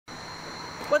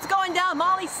What's going down,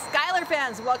 Molly Schuyler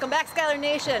fans? Welcome back, Schuyler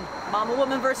Nation. Mama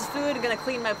Woman versus food. I'm gonna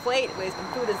clean my plate. Wasting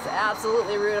food is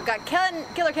absolutely rude. I've got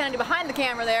Killer Kennedy behind the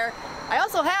camera there. I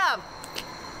also have,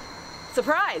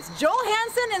 surprise, Joel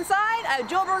Hansen inside. I have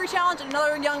Joe Burger Challenge and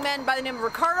another young man by the name of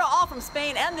Ricardo, all from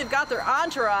Spain, and they've got their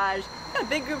entourage. Got a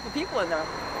big group of people in there.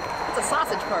 It's a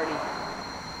sausage party.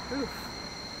 Oof.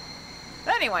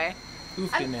 Anyway.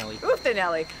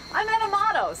 Ooftinelli. I'm at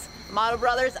Amato's. Amato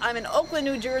Brothers. I'm in Oakland,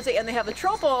 New Jersey, and they have the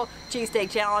Troppo Cheesesteak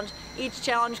Challenge. Each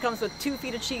challenge comes with 2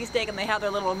 feet of cheesesteak, and they have their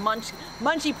little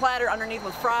munchy platter underneath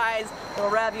with fries, little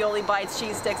ravioli bites,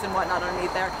 cheese sticks, and whatnot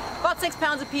underneath there. About 6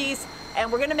 pounds a piece, and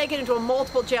we're gonna make it into a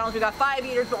multiple challenge. We got 5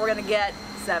 eaters, but we're gonna get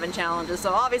 7 challenges.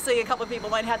 So obviously, a couple of people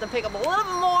might have to pick up a little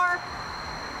bit more.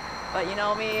 But you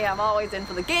know me, I'm always in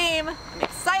for the game. I'm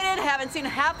excited. Haven't seen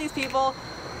half these people.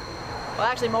 Well,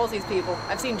 actually, most of these people.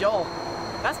 I've seen Joel.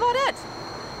 That's about it.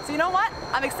 So you know what?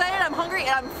 I'm excited, I'm hungry,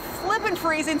 and I'm flipping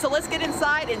freezing, so let's get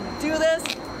inside and do this.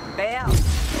 Bam.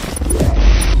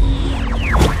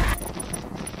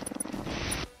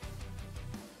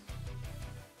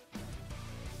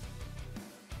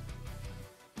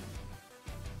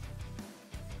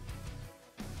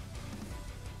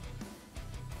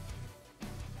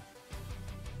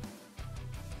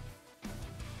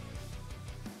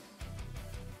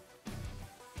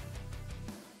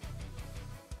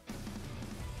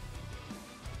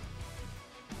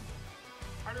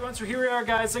 Everyone, so here we are,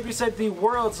 guys. Like we said, the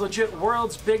world's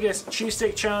biggest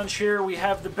cheesesteak challenge here. We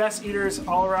have the best eaters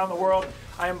all around the world.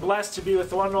 I am blessed to be with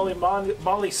the one and only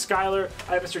Molly Schuyler.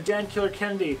 I have Mr. Dan Killer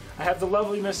Kennedy. I have the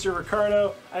lovely Mr.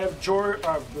 Ricardo. I have George.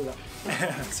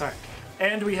 Sorry.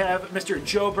 And we have Mr.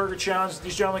 Joe Burger Challenge.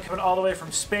 These gentlemen coming all the way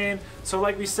from Spain. So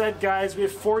like we said, guys, we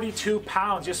have 42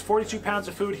 pounds, just 42 pounds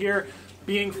of food here,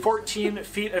 being 14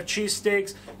 feet of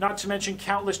cheesesteaks, not to mention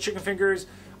countless chicken fingers,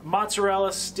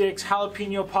 mozzarella sticks,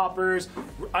 jalapeno poppers,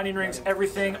 onion rings,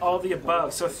 everything, all of the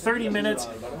above. So 30 minutes,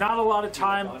 not a lot of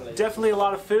time, definitely a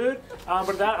lot of food. But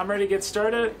with that, I'm ready to get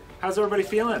started. How's everybody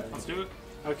feeling? Let's do it.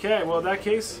 Okay, well in that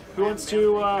case, who wants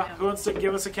to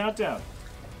give us a countdown?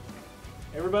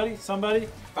 Everybody? Somebody?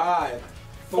 5,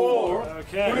 4,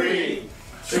 okay.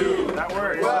 3, 2, that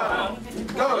works. 1,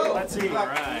 go! Let's eat. All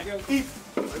right. It's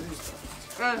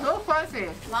so spicy.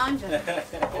 Lunch.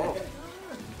 Oh.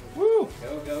 Woo!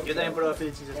 Yo también pruebo el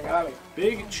cheesesteak.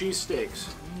 Big cheesesteaks.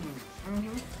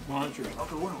 Monster.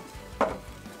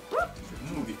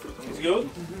 It's good?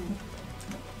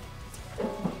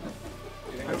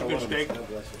 That's a good steak.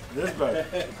 This bad.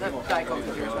 Está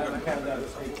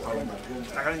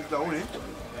calentito aún, ¿eh?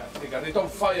 Ricardito on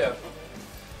fire.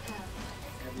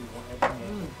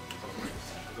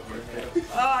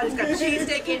 Oh, I just got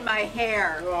cheesesteak in my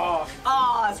hair. Oh,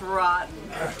 it's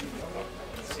rotten.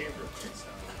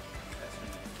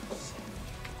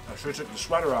 I should have took the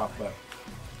sweater off, but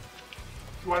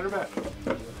sweater back.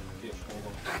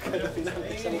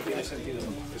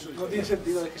 No tiene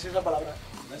sentido, es que esa es la palabra.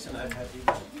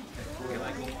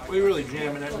 We really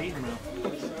jamming that meat now.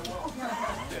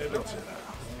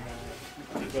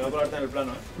 Puedo colarte en el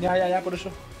plano, Ya, por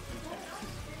eso.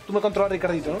 Tú me controlas,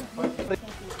 Ricardito,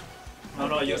 ¿no?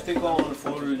 No, yo estoy con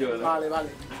full yo. Vale.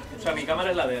 O sea, mi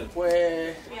cámara es la de él.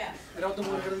 Pues... Grábate un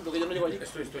poco, Ricardito, que yo no llego allí.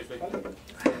 Estoy.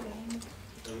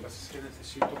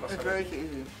 Necesito pasar.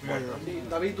 Sí,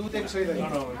 David, tú tienes que salir de ahí.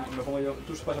 No, me pongo yo.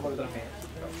 Tú pasas por detrás mío.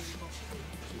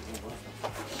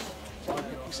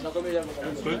 Y si no come ya no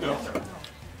come.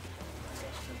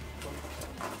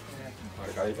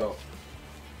 Ricardito.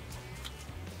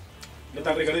 ¿Qué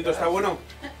tal, Ricardito? ¿Está bueno?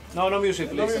 No music,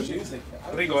 please.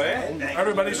 Rico, eh?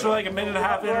 Everybody, so like a minute and a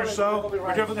half in or so. We're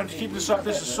definitely going to keep this up.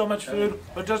 This is so much food,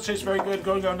 but it does taste very good.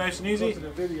 Going down nice and easy.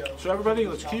 So everybody,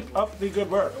 let's keep up the good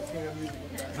work.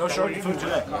 No shortage of food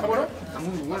today.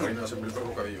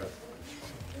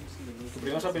 Tu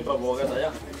primo se ha pintado bocata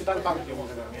ya. ¿Qué tal el pan?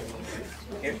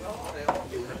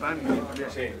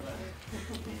 Sí.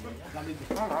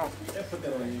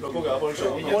 Loco que va por el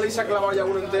sol. Molly se ha clavado ya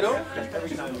uno entero.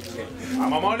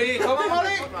 ¡Vamos, Molly! ¡Toma,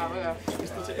 Molly!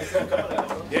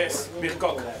 Yes, big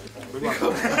cock.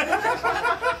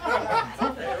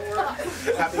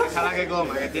 La pesada que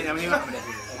coma, que tiene hambre.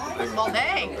 Well,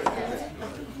 dang.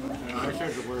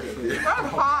 That's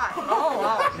hot. Oh,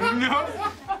 wow. No.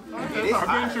 I'm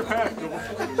being surpassed.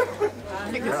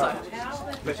 I think it's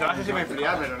Pensaba que se me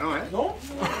enfriaba, pero no, ¿eh? No?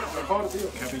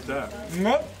 Can't beat that.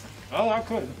 Nope. Oh, I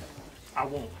could. I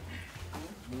won't.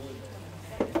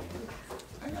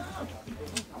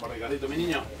 Vamos, Ricardito, mi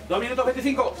niño. 2 minutos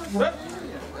 25.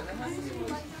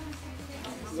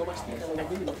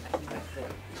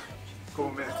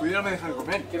 Como me descuido no me dejan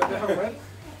comer. ¿Qué no te deja comer?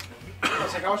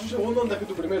 Se acaba su segundo antes que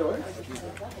tu primero, ¿eh?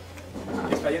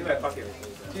 Está yendo despacio.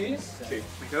 ¿Sí? Sí.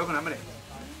 Me quedo con hambre.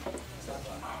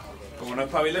 Como no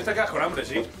espabiles te quedas con hambre,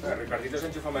 sí. Ricardito se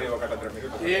enchufa medio bocata en 3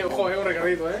 minutos. Sí, ojo, un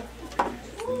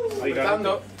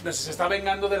Ricardito, se está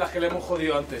vengando de las que le hemos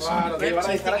jodido antes. Claro, que van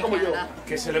a disparar como yo.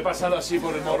 Que se le he pasado así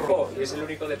por el morro. Y es el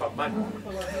único de Pac-Man.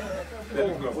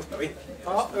 Me gusta a mí.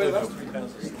 Ah, ¿de verdad?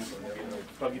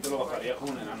 Paquito lo bajaría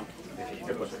como un enano.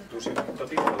 Pues tú siendo un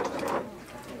tópico.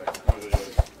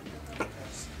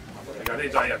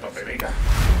 Ricardito ahí a tope, venga.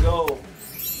 Yo.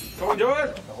 ¿Cómo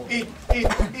Joel? Eat.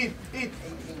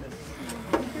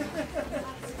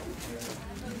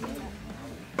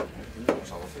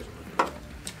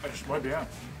 Es muy bien.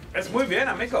 Es muy bien,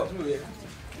 amigo. Muy bien.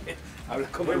 Hablas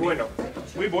como muy bueno.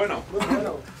 Muy bueno. Muy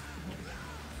bueno.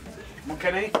 Muy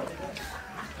Kenny.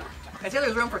 I see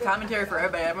there's room for commentary for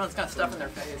everybody. Everyone's got stuff in their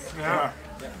face. Yeah.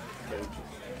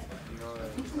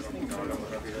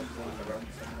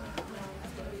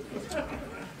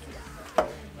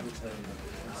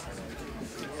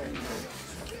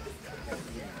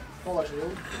 ¿Cómo va,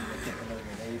 señor?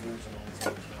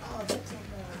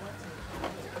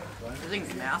 This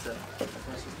thing's massive.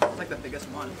 It's like the biggest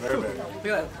one. Look at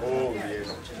that. Oh, yes.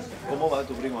 ¿Cómo va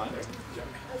tu primo,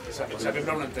 Se ha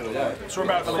quebrado un entero ya, So we're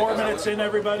about 4 minutes in,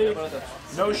 everybody.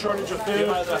 No shortage of food.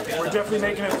 We're definitely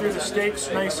making it through the steaks,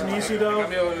 nice and easy though.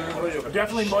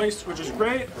 Definitely moist, which is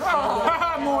great.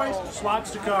 Moist.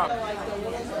 Lots to come.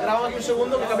 Graba aquí un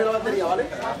segundo que cambie la batería, ¿vale?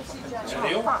 ¿En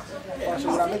serio? Para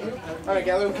asegurarme, tío. A ver,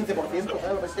 queda de un 15%,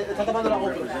 ¿sabes? Está tapando la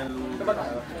GoPro. Ven para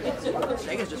acá.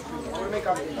 Steak is just Me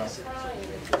cambio.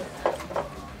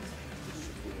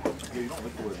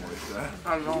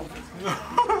 Ah, no.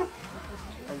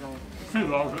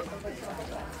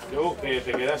 Yo, te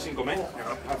quedas sin comer.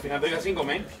 Al final te quedas sin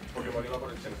comer.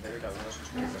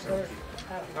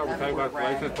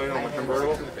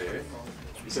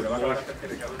 Se le va a acabar.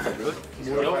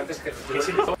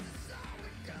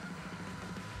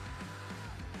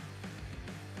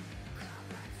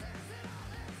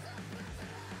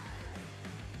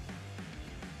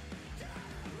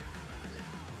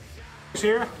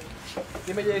 Here.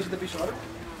 Dime ya este piso, ¿vale?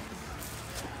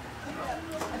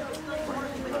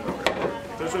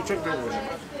 There's a chicken.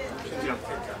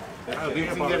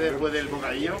 Después del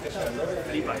bocadillo,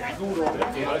 flipa, es duro.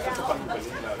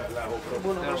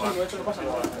 Bueno, pero sí, lo he hecho, no pasa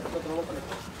nada.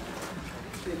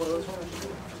 Sí, por eso.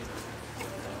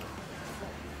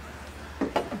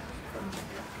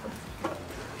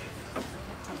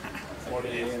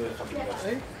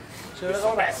 ¿Sí? ¿Se ve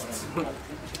ahora?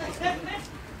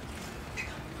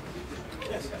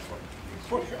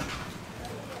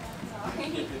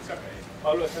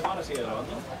 Pablo, ¿esta cámara sigue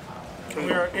grabando?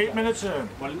 We are 8 minutes in.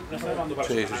 No está grabando para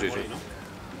sí.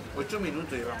 8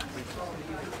 minutos llevamos.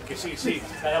 Que sí, sí.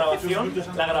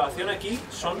 La grabación aquí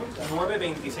son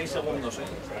 9:26 segundos, ¿eh?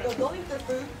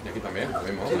 Y aquí también, lo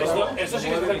mismo. Esto sí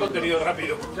que es el contenido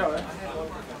rápido. Ya ves.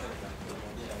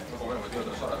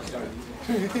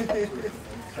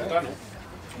 Cercano.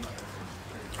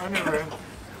 I'm in red.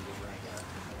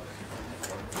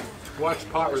 Watch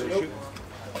properly. Shoot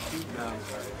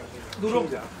Duro.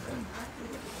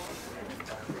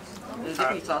 the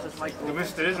dippy sauce is like. Yo me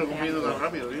estreso comiendo tan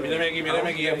rápido, tío. Mírame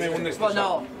aquí, hazme un Well,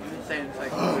 no. I'm just saying it's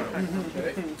like.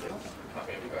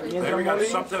 There we got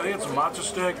something. I think it's a matzo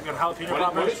stick. We got jalapeno Molly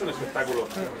poppers. es un espectáculo.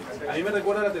 A mí me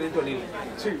recuerda a la Teniente O'Neill.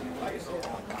 Sí.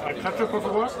 Ketchup, por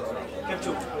favor.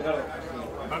 Ketchup.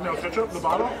 No ketchup, the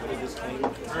bottle.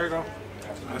 There you go.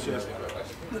 Gracias.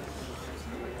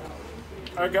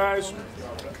 All right, guys.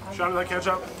 Shout out that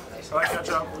ketchup. I like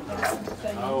ketchup.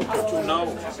 No, ketchup no.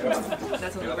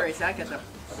 That's a very sad ketchup.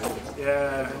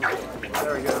 Yeah.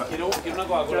 There we go. Quiero una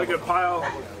Got Coca-Cola. a good pile.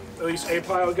 At least a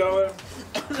pile going.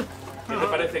 ¿Qué te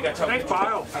parece que ha echado Big ketchup?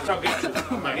 pile. Ha echado ketchup.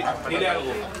 Dile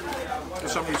algo. Get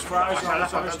some of these fries and all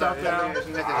this other stuff down. Es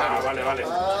innecesario. Ah, vale, vale.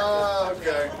 Ah, ok.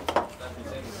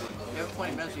 You have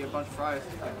 20 minutes to get a bunch of fries.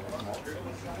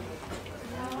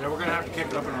 Yeah, we're gonna have to kick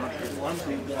it up a notch.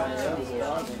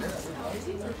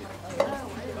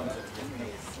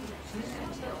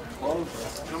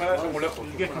 No me das muy lejos.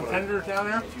 You get some tenders down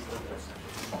there?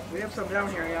 We have some down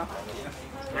here, yeah.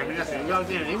 Mira, si ya lo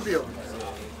tiene limpio.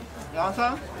 You want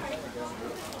some?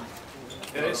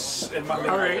 Eres el más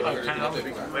All right.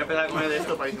 Voy a empezar a comer de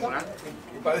esto para disimular.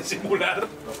 para disimular.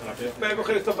 Voy a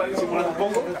coger esto para disimular un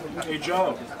poco. Hey,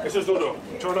 Joe. Eso es duro.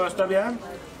 ¿Todo está bien?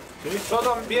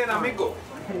 Todo bien, amigo.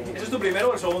 ¿Ese es tu primero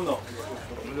o el segundo?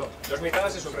 Dos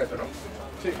mitades es un reto, ¿no?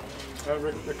 Sí.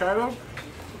 Ricardo?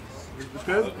 It's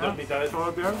good? Dos mitades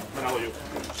 ¿Todo bien? me la hago yo.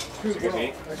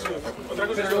 Sí. Otra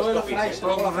cosa es los toppings.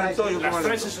 Las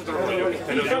tres es otro rollo.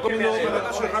 Pero yo comiendo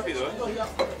soy rápido, ¿eh?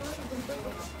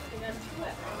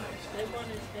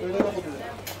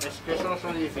 Es queso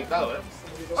solidificado, ¿eh?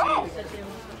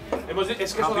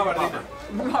 Es queso gabardina.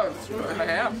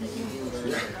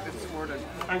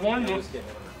 I won this.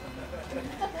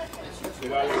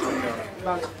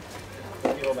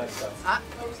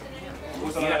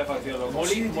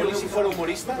 Molly si fuera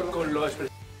humorista con lo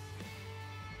expresivo.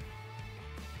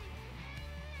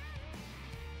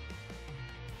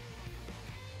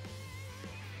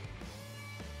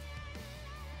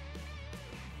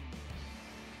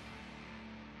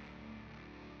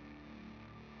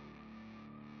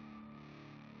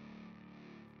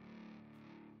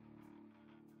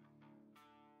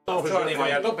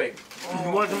 Y a tope.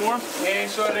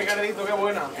 Eso es Ricardito, qué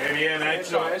buena. Qué bien, ha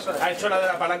hecho la de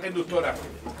la palanca inductora.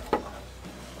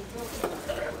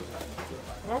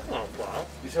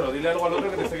 Díselo, dile algo al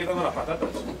otro que te esté quitando las patatas.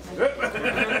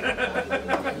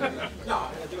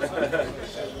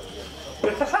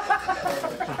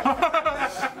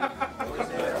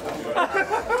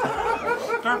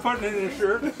 Start putting it in his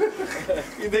shirt.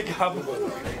 Y de campo.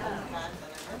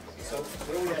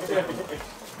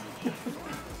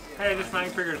 Hey, this man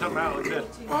figured something out like this.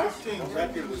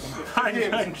 I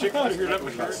didn't chick figured up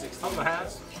a shirt. On the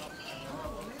hat.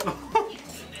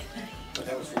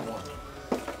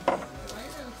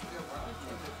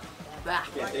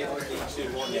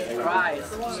 Fries.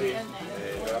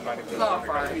 That's all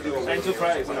fries. And two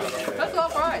fries. That's all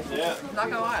fries. Yeah. Not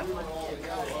gonna lie.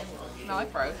 I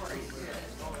like fries.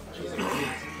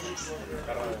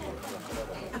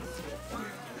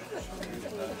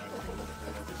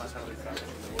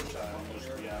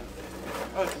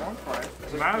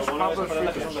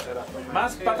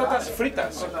 Más patatas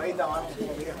fritas.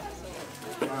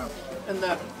 In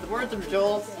the words of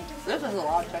Joel, this has a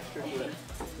lot of texture to it.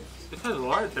 This has a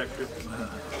lot of texture.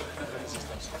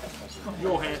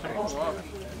 Yo, Hansen.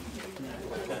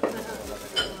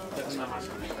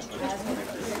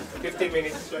 15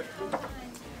 minutes.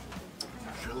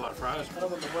 Sure, a lot of fries. 15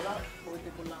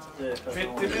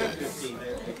 minutes.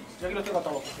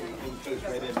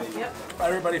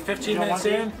 Everybody, 15 minutes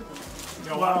in.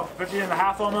 Well, 15 and a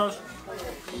half almost.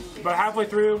 But halfway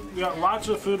through, we got lots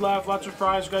of food left, lots of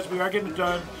fries, guys. We are getting it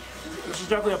done. This is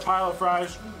definitely a pile of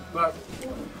fries, but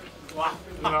you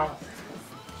know,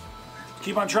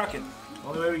 keep on trucking.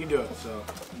 Only way we can do it. So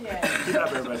keep it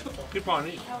up, everybody. Keep on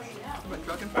eating.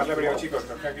 Hazle brío, chicos,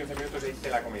 nos quedan 15 minutos y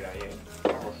la comida.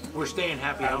 We're staying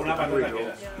happy. Alguna patata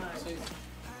queda.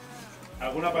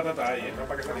 Alguna patata hay, no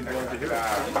para que salita con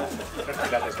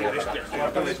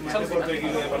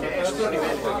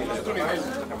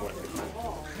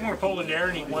I'm gonna pull in there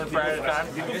and eat one fry at a time.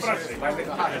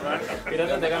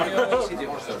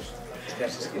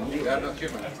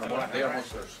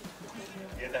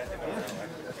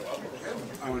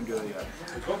 I wouldn't do that yet.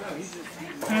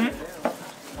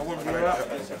 I wouldn't do that.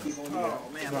 Oh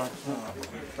man.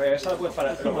 Esa lo puedes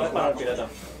parar, lo puedes parar, pirata.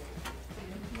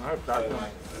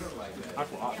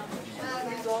 That's a lot.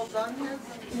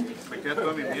 Me queda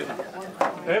toda mi dieta.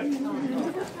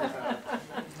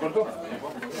 ¿Corto?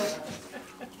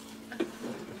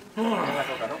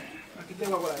 Aquí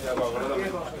tengo agua.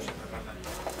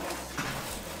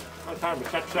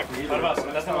 Barbas, Barbas,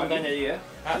 esta montaña allí, ¿eh?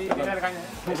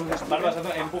 Barbas,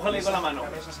 empújale con la mano.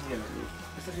 ¿Esta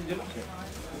sin hielo?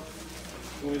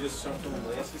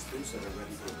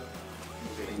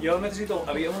 Yo necesito,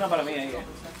 había una para mí ahí, ¿eh?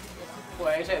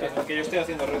 Puede ser. Que yo estoy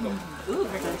haciendo reto.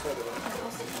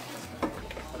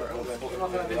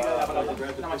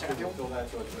 Una machacación.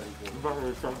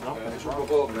 Es un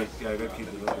poco...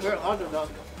 We're underdog.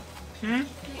 I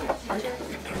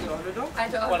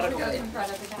don't want to go in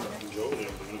front of the camera.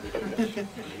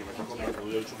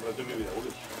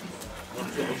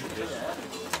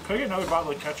 Can I get another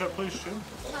bottle of ketchup, please, too?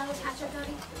 Bottle ketchup,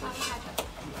 Daddy. Bottle ketchup.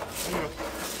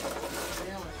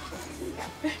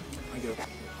 Thank you.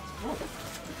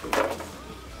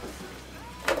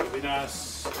 ¿Qué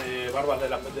opinas, Barbas,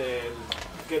 del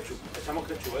ketchup? ¿Echamos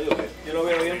ketchup, o qué? Yo lo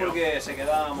veo bien porque se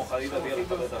queda mojadito, tío, las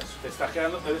patatas. Te estás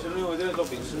quedando, eres el único que tiene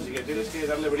toppings, así que tienes que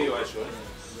darle brío a eso, ¿eh?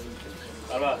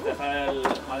 Barbas, deja el...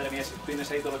 Madre mía, si tienes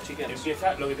ahí todos los chickens.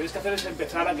 Empieza, lo que tienes que hacer es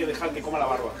empezar a dejar que coma la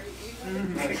barba.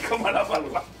 Que coma la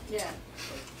barba.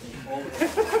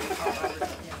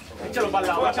 Échalo para el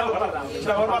lado, échalo para el lado.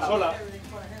 La barba sola.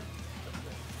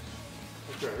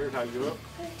 Here's how you do it.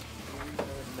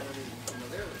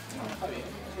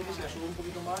 Si la subo un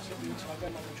poquito más, se va a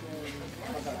quedar mucho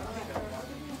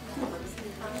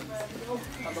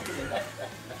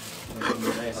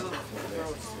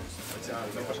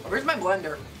Where's my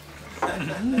blender?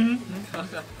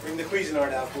 Bring the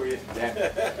Cuisinart out for you.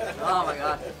 Oh my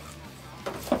god.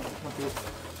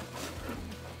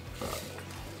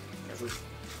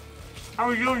 How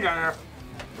are you doing down there?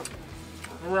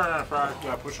 We're running out of fries.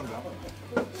 Yeah, push them down.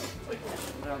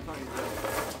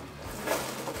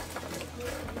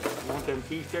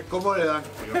 ¿Cómo le dan?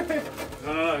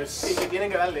 No, es... Sí, que tienen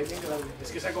que darle,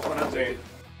 Es que es acojonante.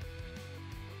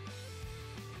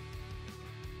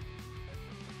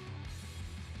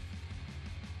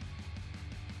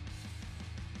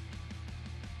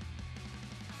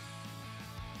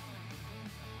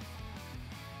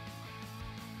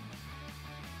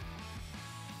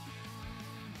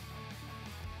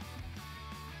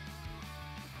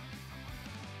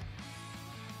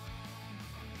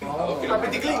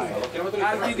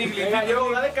 ¡Al piticlín! Venga,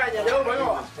 yo, dale caña, yo,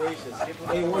 luego.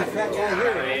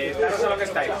 Eso es lo que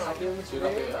estáis.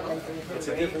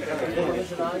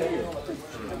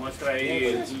 Muestra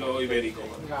ahí lo ibérico.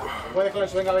 Puedes con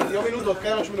eso, venga, 22 minutos,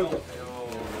 quedan 8 minutos.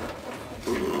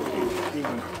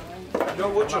 Yo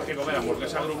mucho que comer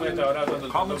hamburguesa grumeta ahora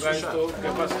cuando toca esto, ¿qué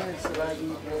pasa?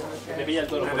 Te pilla el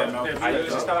toro por el Ayer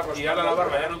les estaba cocinando la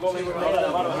barba, ya no come con la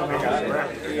barba.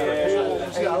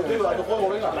 Sí, a tu juego,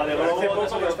 venga. La de blowout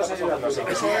eso lo estás ayudando, así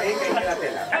que sigue ahí que hay la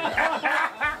tela.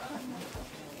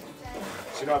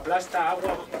 Si no aplasta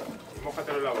agua,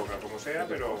 mójatelo en la boca, como sea,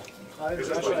 pero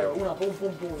eso es todo. Una, pum,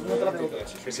 una tras de otra.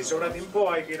 Que si sobra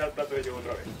tiempo hay que ir al plato de yogur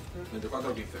otra vez. 24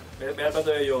 o 15. Ve al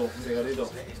plato de yo, Ricardito.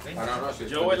 No, sí.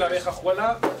 Yo en la vieja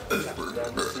juela.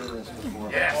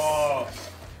 Yes. Oh.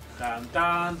 Tan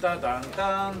tan tan tan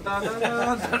tan tan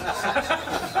tan.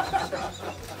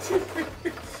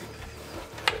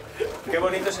 Qué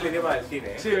bonito es el idioma del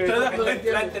cine, ¿eh? Sí,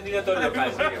 Lo ha entendido todo el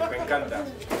local, tío. Me encanta.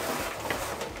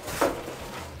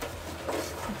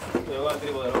 Te doy al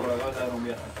tribo de loco, le acabas de dar un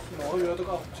viaje. No, yo lo he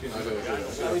tocado. Sí, no, eso.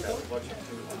 ¿Lo has visto?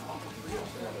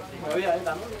 Me había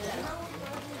esta, ¿no?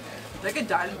 Like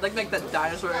that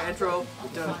dinosaur intro.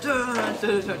 Dun, dun, dun,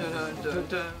 dun, dun, dun,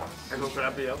 dun. Es un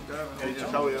rápido. El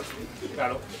dinosaurio.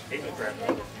 Claro.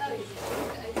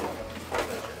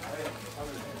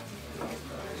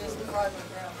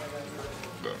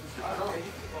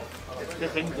 Qué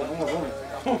gente, ¿cómo come?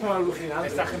 Alucinante.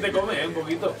 Esta gente come, un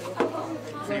poquito.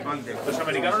 Flipante. Los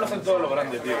americanos lo hacen todo lo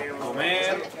grande, tío.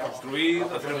 Comer, construir,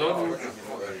 hacer todo.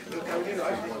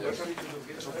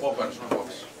 Son poppers, son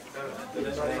pops.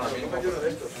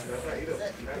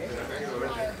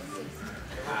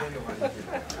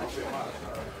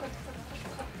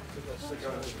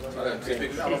 Vale,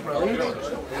 típico.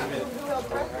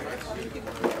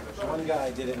 One guy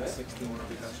did it in 16,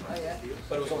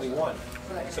 but it was only one.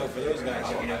 So for those guys,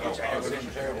 you know, it's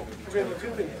terrible.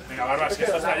 Venga, barba, es que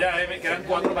esto está allá, me quedan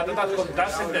 4 patatas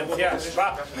contadas sentencias.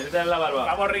 Va, Métete en la barba.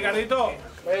 vamos, Ricardito.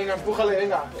 Venga, empújale,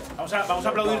 venga. Vamos a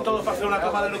aplaudir todos para hacer una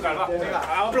toma del local, va. Vamos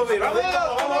a aplaudir, vamos.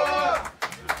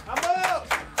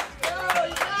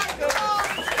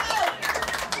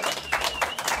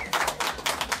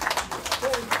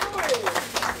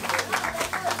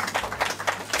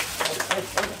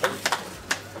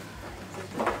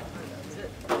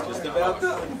 Just about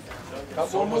done.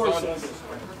 Couple more morsels.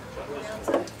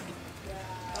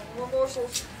 More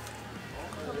morsels.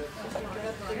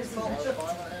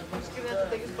 Just give that the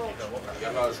biggest bowl. Ya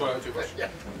al suelo, chicos.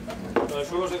 ¿Lo del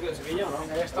suelo se pilla o no?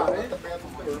 Ya está, ¿eh?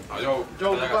 Yo,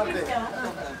 Joe, tu parte.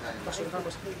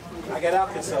 I got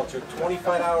Alka-Seltzer,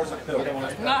 25 hours of pill.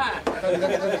 Ah. ¿Qué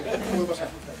pasa?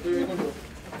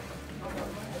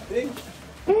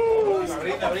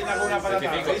 Brinda con una patata.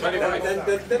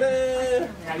 25,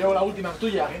 Venga, Joe, la última,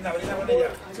 tuya. Brinda con ella.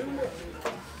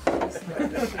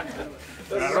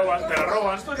 Te la roban. Te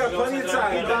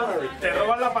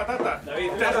roban la patata.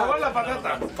 Te roban la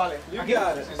patata. Vale. You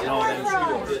got it. No,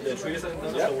 del suyo está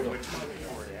sentando seguro.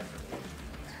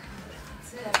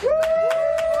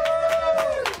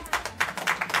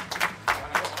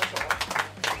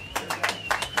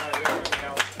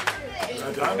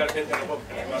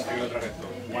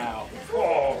 Wow.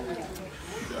 Oh.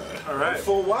 All right.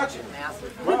 Full watching.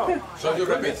 Wow. So you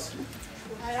repeat.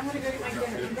 Alright, I'm gonna go get my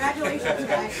dinner. Congratulations,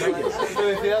 guys.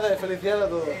 Felicidades a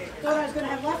todos. Thought I was gonna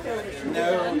have leftovers. No.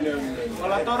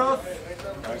 Hola, toros.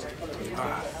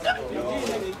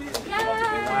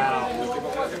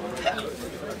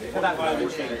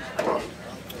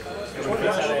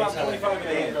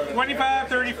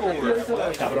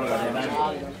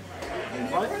 25-34.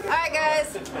 Alright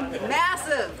guys,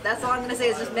 massive. That's all I'm gonna say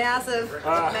is just massive,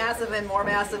 massive and more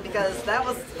massive because that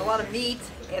was a lot of meat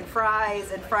and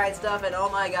fries and fried stuff and oh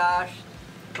my gosh.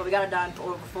 But we got it done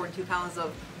for over 42 pounds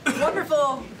of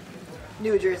wonderful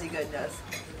New Jersey goodness.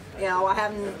 You know, I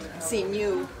haven't seen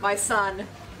you, my son,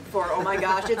 for oh my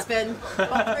gosh, it's been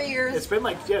about 3 years. It's been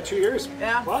like 2 years.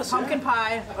 Yeah, Plus, pumpkin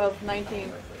pie of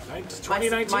 19.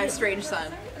 2019. My strange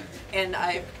son. and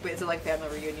it's like family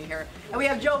reunion here. And we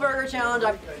have Joe Burger Challenge.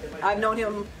 I've known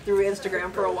him through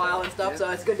Instagram for a while and stuff, so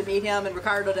it's good to meet him and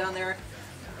Ricardo down there.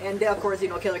 And of course, you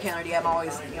know, Killer Kennedy, I'm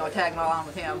always, you know, tagging along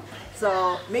with him.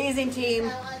 So, amazing team.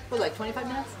 What was it, like 25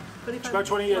 minutes? 25? About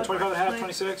 20, yeah, 25 and a half,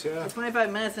 26, yeah.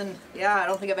 25 minutes, and yeah, I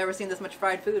don't think I've ever seen this much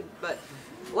fried food. But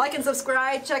like and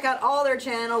subscribe, check out all their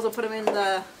channels. I'll put them in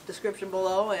the description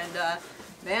below. And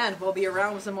man, we'll be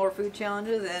around with some more food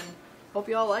challenges, and hope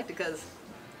you all liked it, because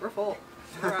we're full.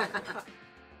 All right.